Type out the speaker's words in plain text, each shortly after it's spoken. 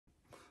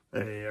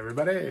Hey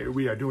everybody,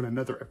 we are doing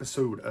another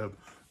episode of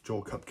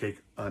Joel Cupcake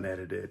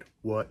Unedited.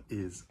 What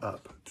is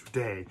up?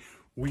 Today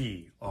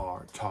we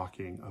are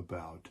talking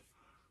about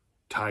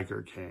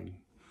Tiger King.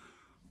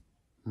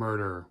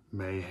 Murder,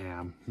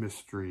 mayhem,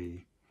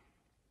 mystery,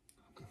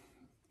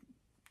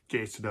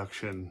 gay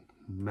seduction,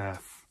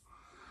 meth,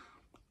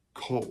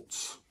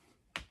 cults,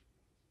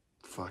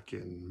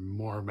 fucking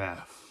more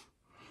meth,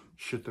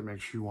 shit that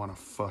makes you want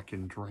to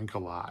fucking drink a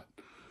lot.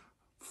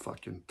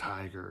 Fucking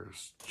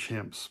tigers,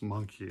 chimps,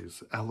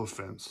 monkeys,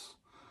 elephants,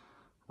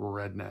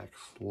 rednecks,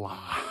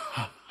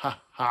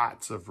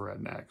 lots of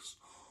rednecks.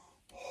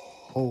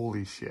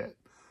 Holy shit.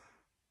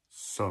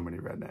 So many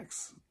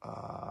rednecks.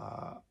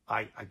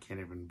 I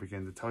can't even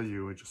begin to tell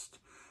you. It just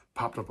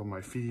popped up on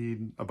my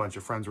feed. A bunch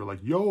of friends were like,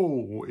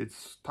 yo,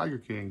 it's Tiger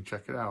King,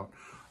 check it out.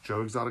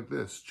 Joe Exotic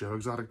this, Joe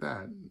Exotic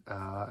that.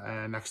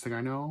 And next thing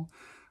I know,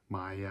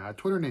 my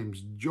Twitter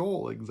name's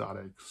Joel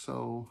Exotic.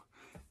 So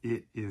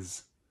it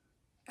is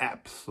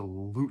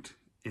absolute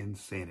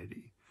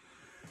insanity.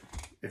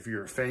 If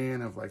you're a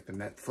fan of like the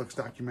Netflix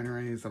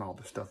documentaries and all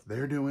the stuff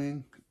they're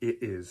doing, it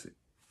is,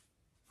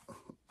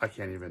 I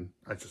can't.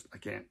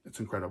 It's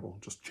incredible.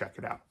 Just check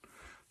it out.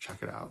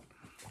 Check it out.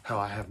 Hell,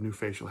 I have new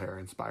facial hair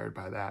inspired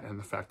by that and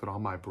the fact that all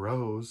my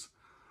bros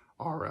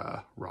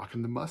are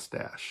rocking the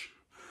mustache.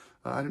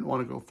 I didn't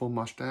want to go full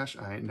mustache.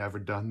 I ain't never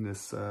done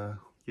this,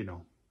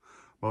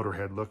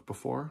 Motorhead look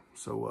before.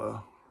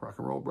 So rock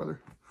and roll, brother.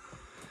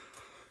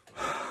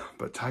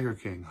 But Tiger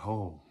King,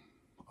 oh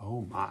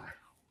my.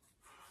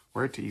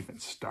 Where to even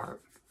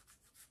start?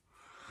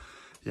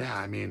 Yeah,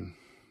 I mean,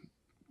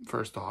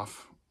 first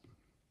off,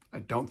 I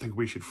don't think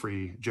we should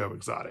free Joe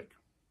Exotic.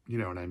 You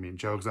know what I mean?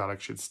 Joe Exotic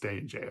should stay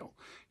in jail.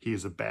 He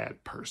is a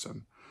bad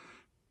person.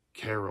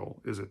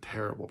 Carol is a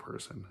terrible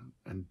person.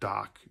 And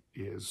Doc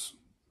is,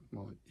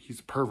 well,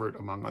 he's a pervert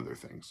among other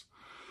things.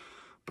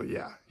 But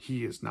yeah,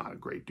 he is not a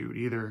great dude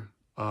either.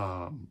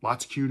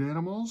 Lots of cute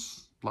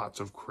animals, lots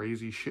of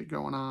crazy shit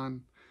going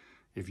on.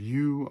 If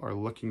you are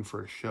looking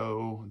for a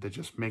show that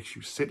just makes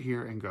you sit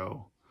here and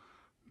go,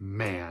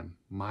 man,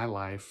 my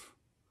life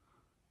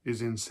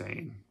is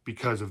insane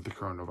because of the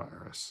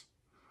coronavirus,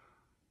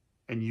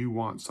 and you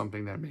want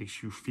something that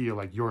makes you feel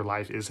like your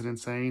life isn't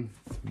insane,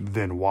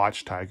 then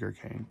watch Tiger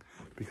King.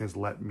 Because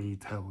let me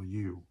tell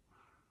you,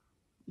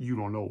 you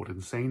don't know what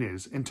insane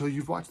is until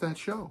you've watched that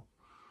show.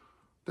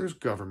 There's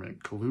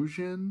government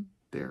collusion.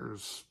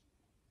 There's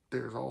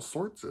all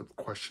sorts of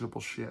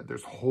questionable shit.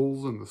 There's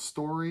holes in the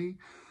story.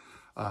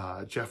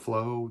 Jeff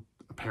Lowe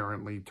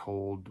apparently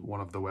told one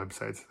of the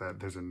websites that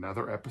there's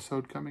another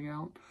episode coming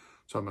out.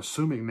 So I'm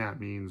assuming that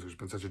means there's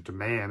been such a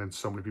demand and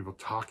so many people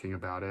talking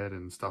about it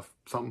and stuff.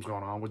 Something's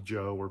going on with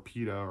Joe or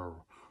PETA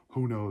or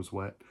who knows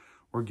what.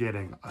 We're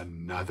getting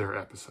another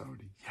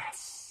episode.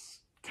 Yes.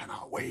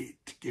 Cannot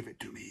wait. Give it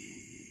to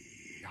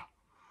me.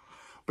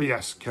 But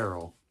yes,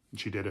 Carol,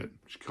 she did it.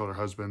 She killed her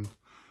husband.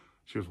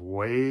 She was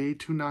way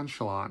too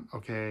nonchalant,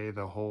 okay?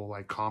 The whole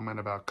like comment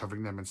about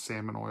covering them in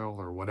salmon oil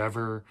or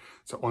whatever.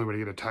 It's the only way to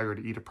get a tiger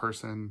to eat a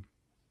person.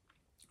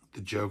 The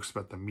jokes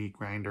about the meat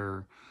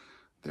grinder.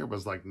 There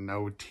was like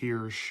no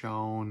tears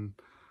shown.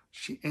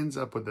 She ends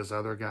up with this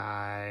other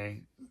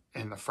guy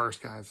and the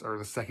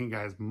second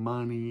guy's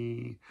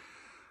money,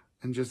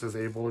 and just is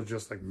able to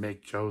just like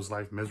make Joe's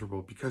life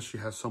miserable because she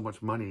has so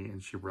much money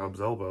and she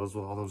rubs elbows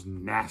with all those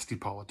nasty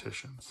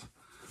politicians.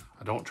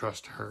 I don't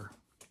trust her.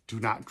 Do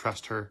not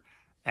trust her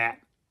at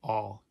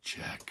all.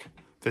 Check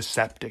the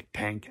septic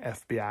tank,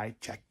 FBI,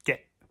 check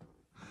it.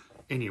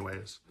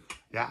 Anyways,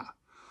 yeah.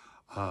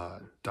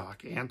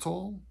 Doc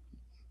Antle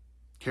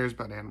cares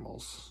about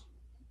animals,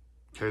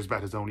 cares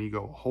about his own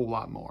ego a whole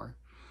lot more.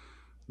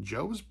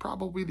 Joe is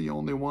probably the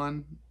only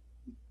one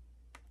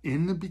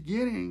in the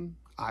beginning,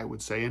 I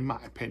would say, in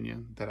my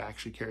opinion, that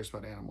actually cares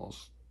about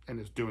animals and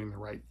is doing the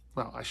right,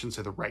 well, I shouldn't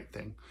say the right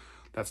thing.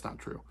 That's not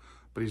true.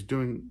 But he's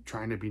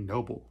trying to be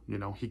noble. You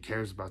know, he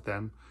cares about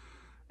them.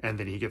 And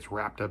then he gets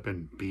wrapped up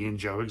in being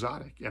Joe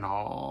Exotic and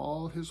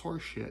all his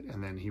horse shit.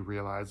 And then he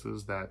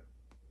realizes that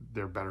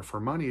they're better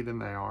for money than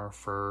they are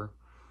for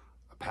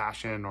a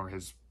passion or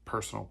his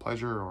personal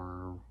pleasure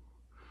or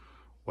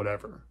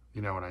whatever.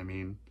 You know what I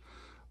mean?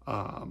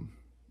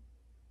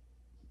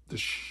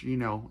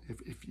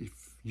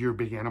 If you're a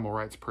big animal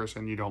rights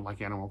person, you don't like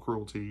animal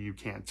cruelty, you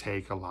can't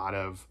take a lot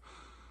of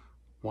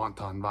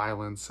wanton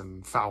violence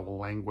and foul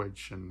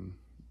language and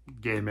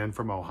gay men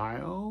from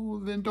Ohio,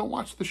 then don't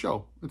watch the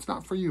show. It's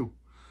not for you.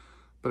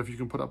 But if you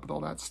can put up with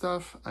all that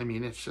stuff, I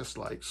mean, it's just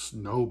like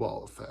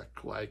snowball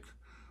effect. Like,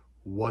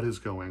 what is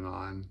going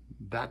on?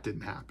 That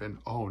didn't happen.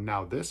 Oh,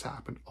 now this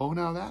happened. Oh,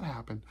 now that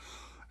happened.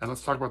 And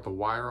let's talk about the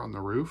wire on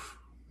the roof.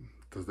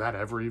 Does that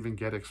ever even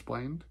get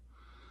explained?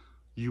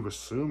 You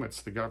assume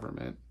it's the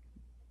government.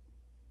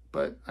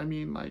 But, I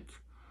mean, like,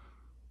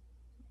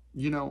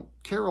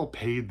 Carol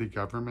paid the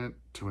government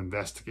to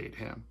investigate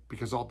him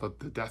because all the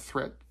death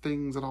threat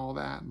things and all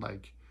that,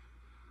 like,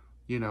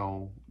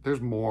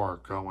 there's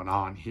more going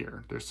on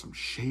here. There's some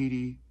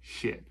shady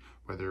shit,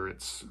 whether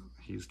it's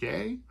he's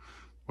gay,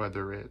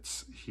 whether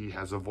it's he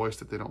has a voice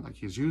that they don't like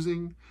he's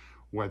using,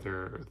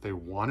 whether they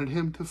wanted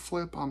him to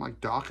flip on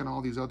like Doc and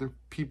all these other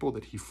people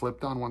that he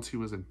flipped on once he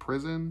was in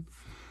prison,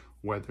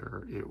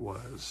 whether it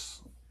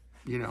was,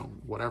 you know,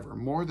 whatever,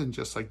 more than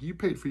just like, you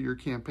paid for your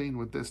campaign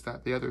with this,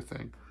 that, the other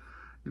thing.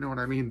 You know what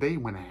I mean? They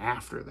went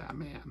after that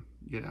man,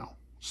 you know.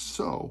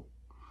 So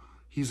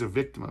he's a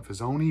victim of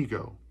his own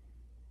ego.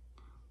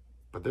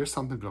 But there's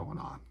something going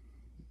on.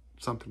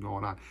 Something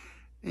going on.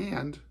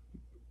 And,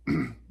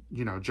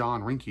 you know,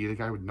 John Rinke, the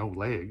guy with no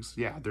legs.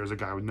 Yeah, there's a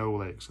guy with no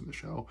legs in the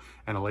show.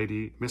 And a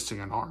lady missing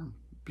an arm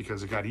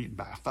because it got eaten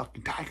by a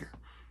fucking tiger.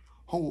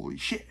 Holy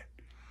shit.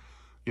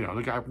 You know,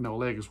 the guy with no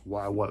legs,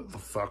 why, what the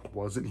fuck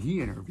wasn't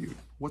he interviewed?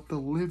 What the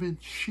living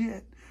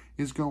shit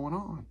is going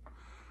on?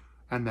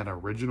 And that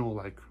original,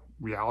 like,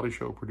 reality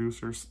show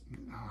producers,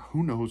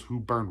 who knows who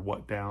burned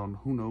what down?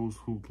 Who knows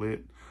who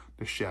lit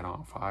the shed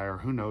on fire?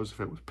 Who knows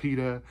if it was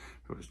PETA,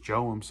 if it was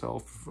Joe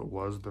himself, if it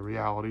was the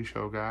reality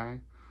show guy?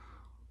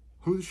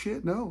 Who the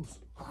shit knows?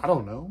 I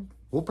don't know.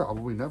 We'll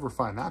probably never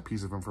find that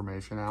piece of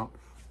information out.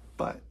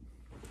 But,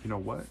 you know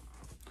what?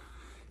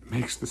 It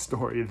makes the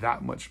story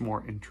that much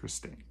more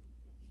interesting.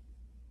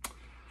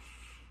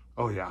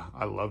 Oh yeah,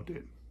 I loved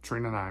it.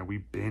 Trina and I, we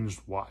binge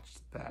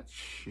watched that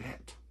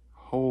shit.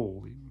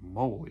 Holy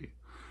moly.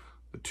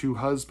 The two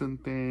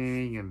husband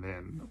thing, and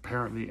then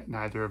apparently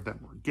neither of them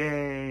were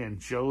gay, and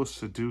Joe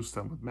seduced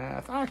them with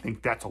meth. I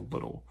think that's a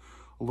little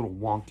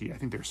wonky. I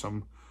think there's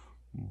some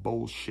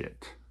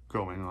bullshit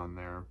going on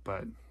there,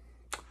 but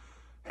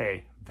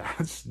hey,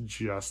 that's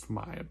just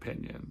my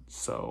opinion.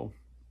 So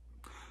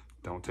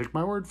don't take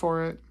my word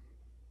for it.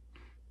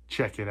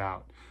 Check it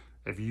out.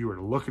 If you are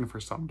looking for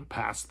something to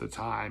pass the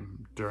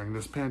time during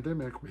this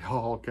pandemic, we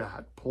all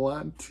got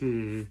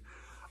plenty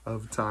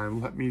of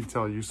time. Let me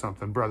tell you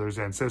something, brothers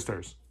and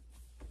sisters.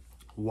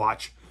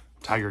 Watch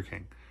Tiger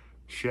King.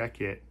 Check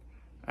it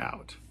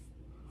out.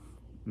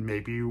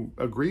 Maybe you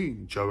agree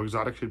Joe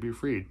Exotic should be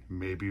freed.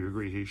 Maybe you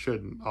agree he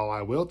shouldn't. All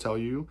I will tell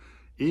you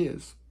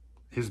is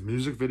his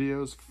music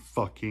videos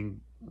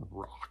fucking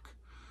rock.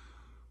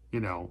 You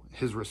know,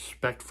 his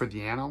respect for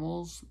the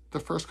animals, the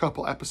first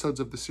couple episodes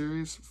of the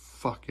series,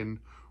 fucking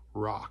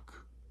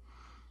rock.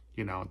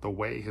 You know, the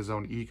way his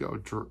own ego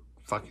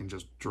fucking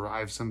just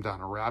drives him down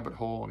a rabbit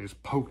hole, and he's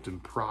poked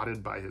and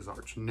prodded by his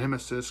arch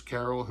nemesis,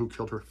 Carol, who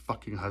killed her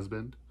fucking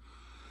husband.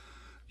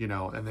 You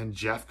know, and then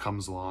Jeff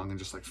comes along and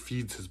just like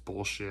feeds his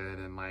bullshit,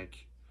 and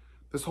like,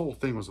 this whole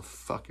thing was a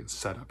fucking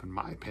setup in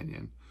my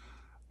opinion.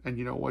 And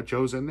you know what?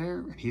 Joe's in there,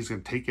 and he's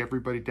going to take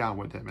everybody down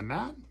with him, and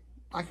that,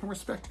 I can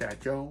respect that,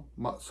 Joe.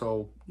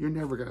 So you're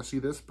never going to see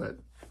this, but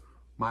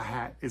my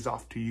hat is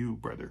off to you,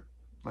 brother.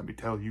 Let me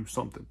tell you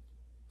something.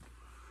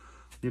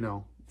 You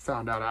know,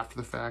 found out after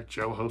the fact,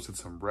 Joe hosted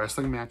some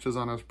wrestling matches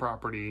on his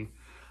property.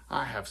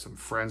 I have some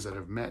friends that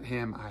have met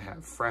him. I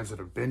have friends that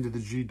have been to the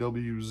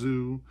GW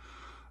Zoo.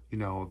 You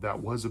know, that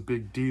was a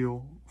big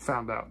deal.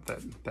 Found out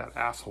that that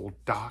asshole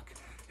Doc,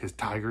 his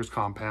Tigers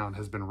compound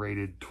has been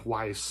raided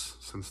twice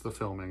since the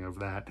filming of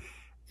that.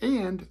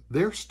 And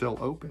they're still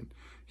open.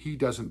 He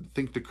doesn't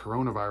think the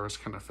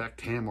coronavirus can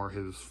affect him or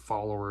his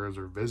followers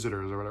or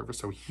visitors or whatever,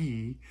 so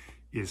he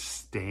is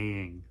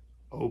staying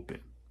open.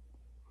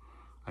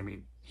 I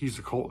mean, he's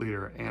a cult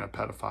leader and a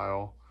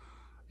pedophile,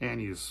 and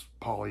he's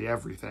poly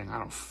everything. I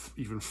don't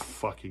even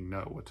fucking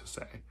know what to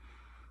say.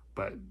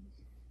 But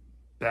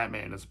that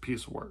man is a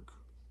piece of work.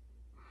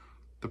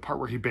 The part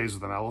where he bathes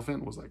with an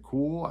elephant was like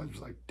cool. I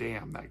was like,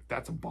 damn,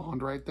 that's a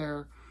bond right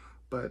there.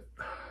 But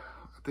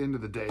at the end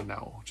of the day,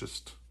 no,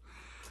 just,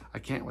 I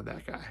can't with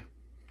that guy.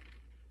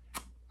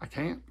 I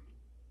can't.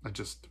 I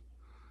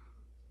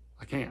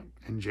can't.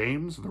 And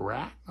James, the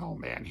rat, oh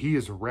man, he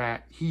is a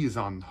rat. He is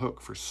on the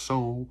hook for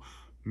so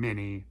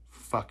many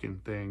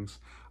fucking things.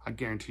 I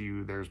guarantee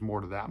you there's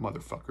more to that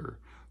motherfucker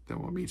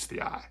than what meets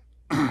the eye.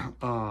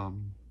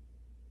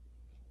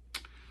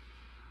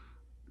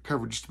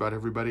 Covered just about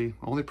everybody.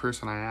 Only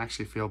person I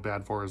actually feel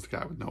bad for is the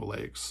guy with no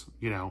legs.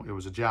 You know, it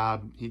was a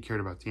job. He cared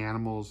about the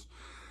animals.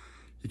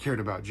 He cared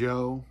about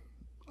Joe.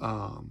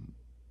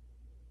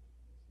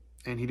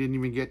 And he didn't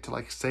even get to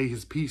like say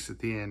his piece at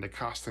the end. It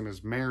cost him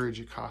his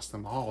marriage. It cost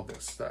him all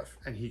this stuff.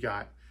 And he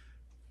got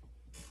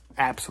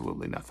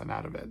absolutely nothing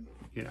out of it,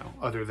 you know,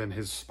 other than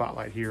his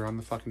spotlight here on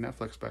the fucking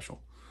Netflix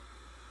special.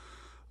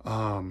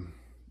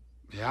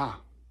 Yeah.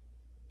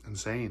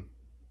 Insane.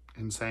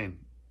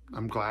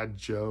 I'm glad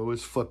Joe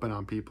is flipping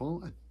on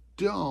people. I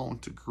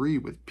don't agree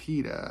with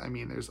PETA. I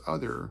mean, there's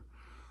other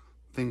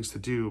things to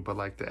do, but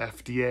like the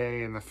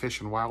FDA and the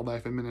Fish and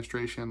Wildlife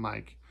Administration,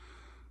 like,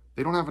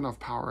 they don't have enough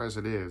power as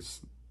it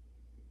is.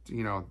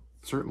 You know,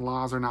 certain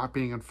laws are not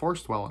being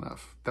enforced well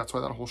enough. That's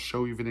why that whole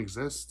show even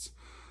exists.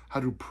 How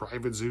do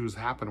private zoos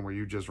happen where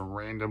you just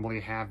randomly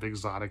have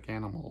exotic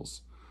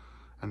animals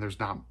and there's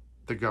not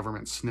the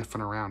government sniffing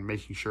around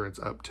making sure it's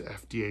up to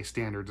FDA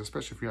standards,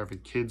 especially if you're having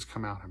kids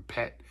come out and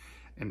pet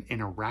and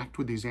interact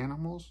with these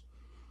animals?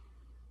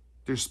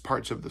 There's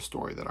parts of the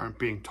story that aren't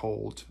being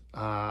told.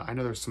 I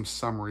know there's some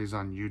summaries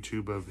on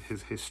YouTube of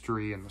his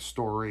history and the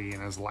story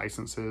and his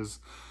licenses.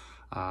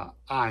 I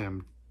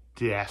am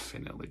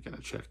definitely going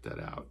to check that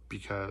out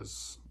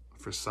because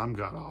for some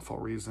god-awful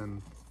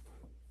reason,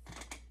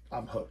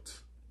 I'm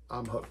hooked.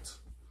 I'm hooked.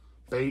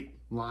 Bait,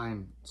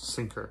 line,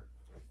 sinker.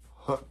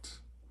 Hooked.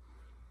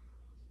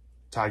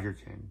 Tiger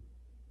King.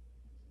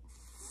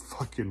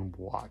 Fucking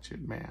watch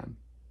it, man.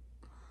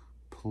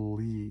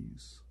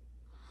 Please.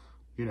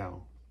 You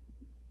know,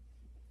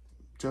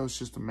 Joe's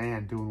just a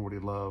man doing what he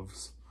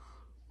loves.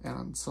 And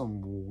in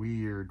some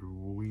weird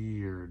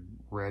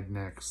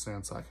redneck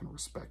sense, I can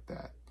respect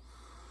that.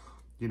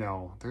 You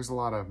know, there's a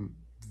lot of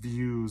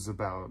views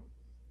about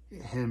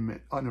him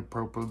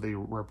inappropriately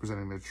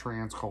representing the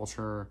trans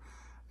culture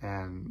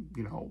and,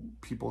 you know,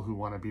 people who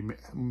want to be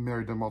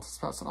married to multiple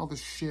spouses and all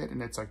this shit.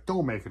 And it's like,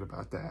 don't make it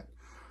about that.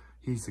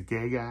 He's a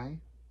gay guy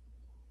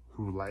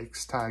who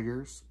likes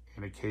tigers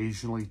and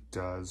occasionally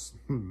does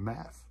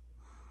meth.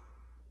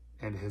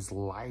 And his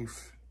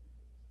life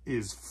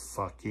is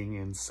fucking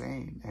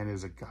insane and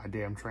is a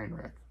goddamn train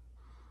wreck.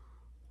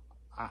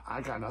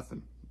 I got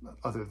nothing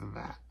other than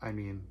that. I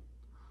mean,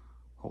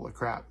 holy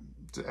crap.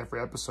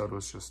 Every episode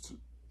was just,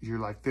 you're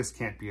like, this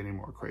can't be any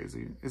more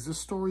crazy. Is this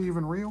story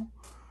even real?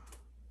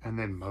 And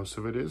then most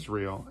of it is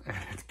real and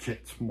it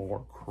gets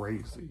more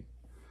crazy.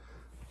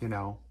 You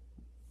know,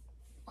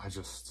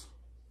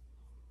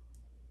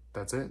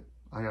 that's it.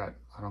 I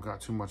don't got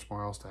too much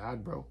more else to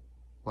add, bro.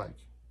 Like,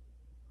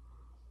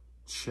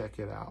 check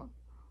it out.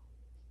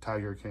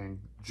 Tiger King,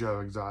 Joe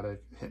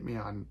Exotic. Hit me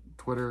on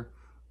Twitter,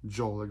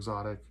 Joel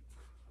Exotic.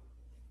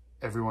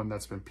 Everyone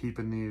that's been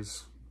peeping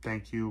these,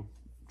 thank you.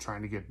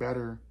 Trying to get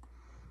better.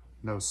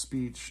 No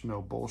speech,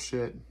 no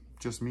bullshit.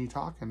 Just me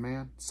talking,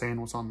 man. Saying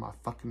what's on my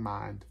fucking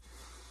mind.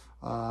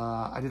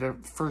 I did a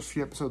first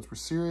few episodes were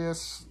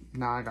serious.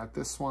 Now I got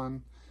this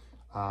one.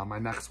 My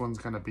next one's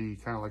going to be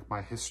kind of like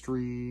my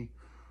history,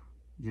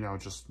 you know,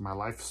 just my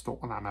life story.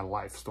 Well, not my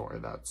life story.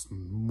 That's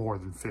more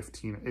than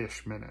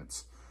 15-ish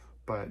minutes.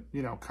 But,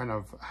 you know, kind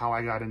of how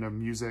I got into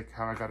music,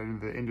 how I got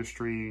into the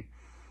industry.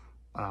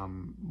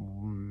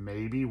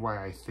 Maybe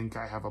why I think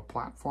I have a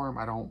platform.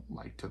 I don't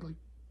like to, like,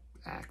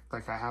 act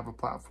like I have a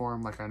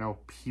platform. Like, I know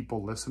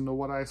people listen to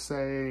what I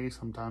say.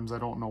 Sometimes I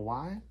don't know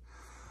why.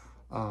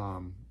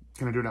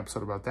 Gonna do an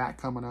episode about that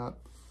coming up.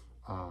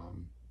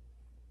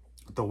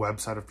 The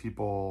website of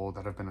people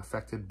that have been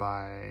affected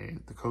by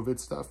the COVID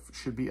stuff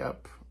should be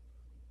up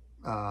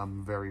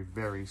very,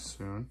 very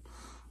soon.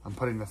 I'm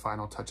putting the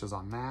final touches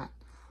on that.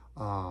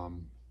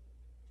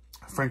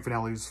 Frank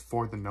Finelli's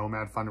For the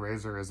Nomad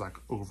fundraiser is like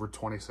over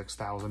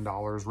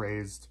 $26,000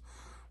 raised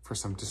for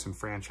some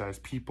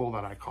disenfranchised people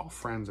that I call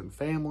friends and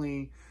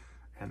family,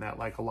 and that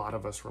like a lot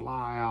of us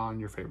rely on,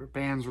 your favorite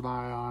bands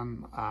rely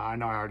on. I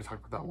know I already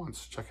talked about that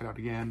once. Check it out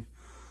again.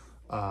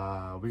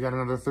 We got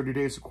another 30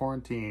 days of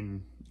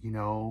quarantine. You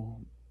know,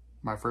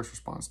 my first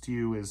response to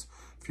you is,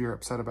 if you're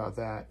upset about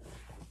that,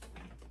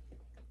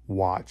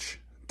 watch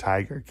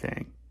Tiger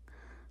King.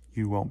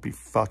 You won't be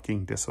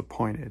fucking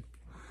disappointed.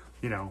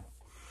 You know,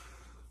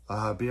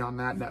 beyond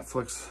that,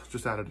 Netflix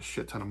just added a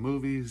shit ton of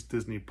movies.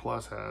 Disney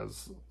Plus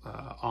has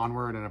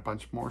Onward and a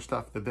bunch more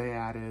stuff that they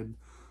added.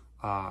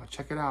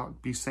 Check it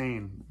out. Be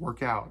sane.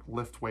 Work out.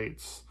 Lift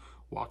weights.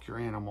 Walk your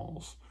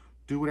animals.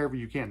 Do whatever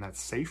you can.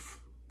 That's safe.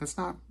 That's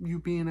not you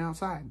being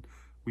outside.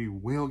 We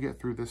will get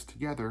through this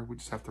together. We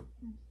just have to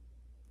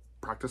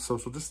practice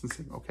social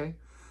distancing, okay?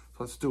 So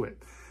let's do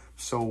it.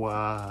 So,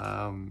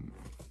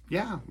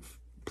 yeah.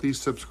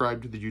 Please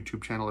subscribe to the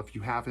YouTube channel if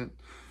you haven't.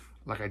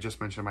 Like I just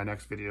mentioned, my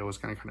next video is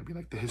going to kind of be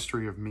like the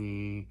history of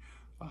me,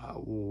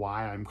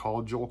 why I'm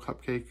called Joel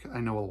Cupcake. I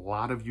know a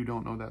lot of you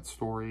don't know that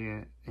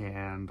story,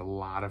 and a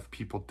lot of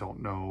people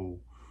don't know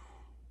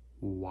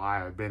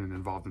why I've been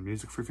involved in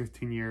music for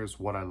 15 years,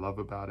 what I love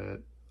about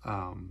it,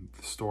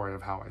 the story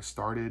of how I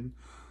started.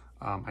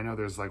 I know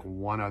there's like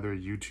one other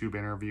YouTube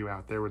interview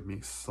out there with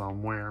me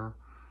somewhere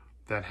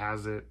that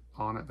has it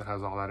on it, that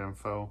has all that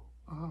info.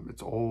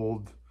 It's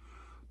old.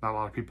 Not a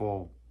lot of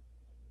people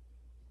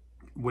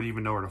would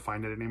even know where to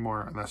find it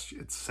anymore unless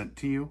it's sent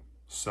to you.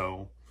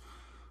 So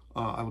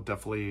I will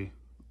definitely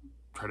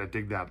try to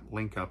dig that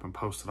link up and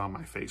post it on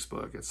my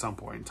Facebook at some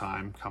point in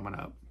time coming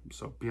up.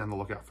 So be on the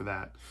lookout for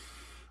that.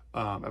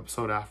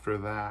 Episode after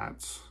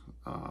that,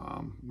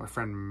 my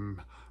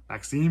friend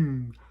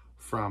Maxime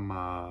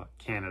from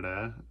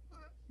Canada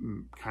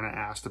kind of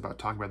asked about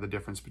talking about the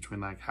difference between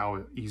like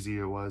how easy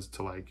it was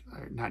to like,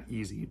 not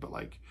easy, but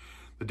like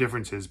the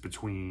differences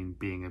between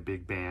being a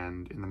big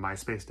band in the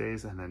MySpace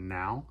days and then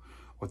now,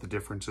 what the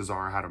differences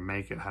are, how to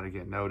make it, how to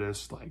get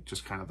noticed, like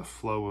just kind of the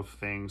flow of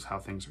things, how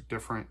things are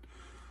different.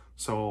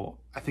 So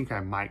I think I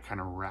might kind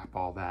of wrap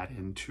all that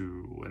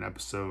into an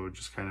episode,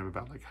 just kind of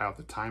about like how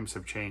the times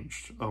have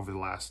changed over the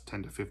last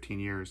 10 to 15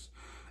 years,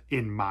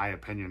 in my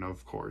opinion,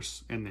 of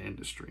course, in the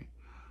industry.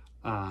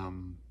 Yeah,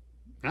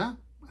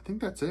 I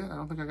think that's it. I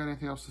don't think I got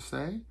anything else to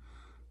say.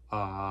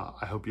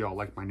 I hope you all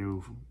like my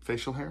new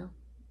facial hair.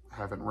 I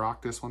haven't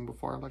rocked this one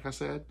before, like I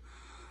said.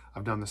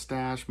 I've done the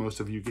stash. Most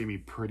of you gave me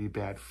pretty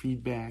bad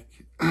feedback.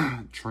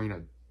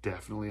 Trina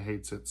definitely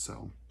hates it,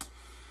 so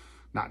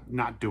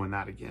not doing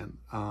that again.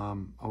 I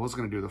was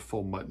going to do the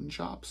full mutton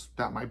chops.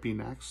 That might be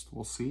next.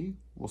 We'll see.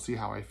 We'll see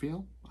how I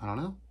feel. I don't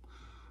know.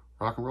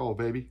 rock and roll,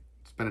 baby.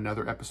 It's been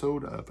another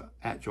episode of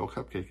At Joel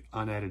Cupcake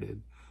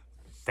Unedited.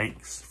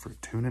 Thanks for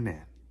tuning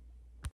in.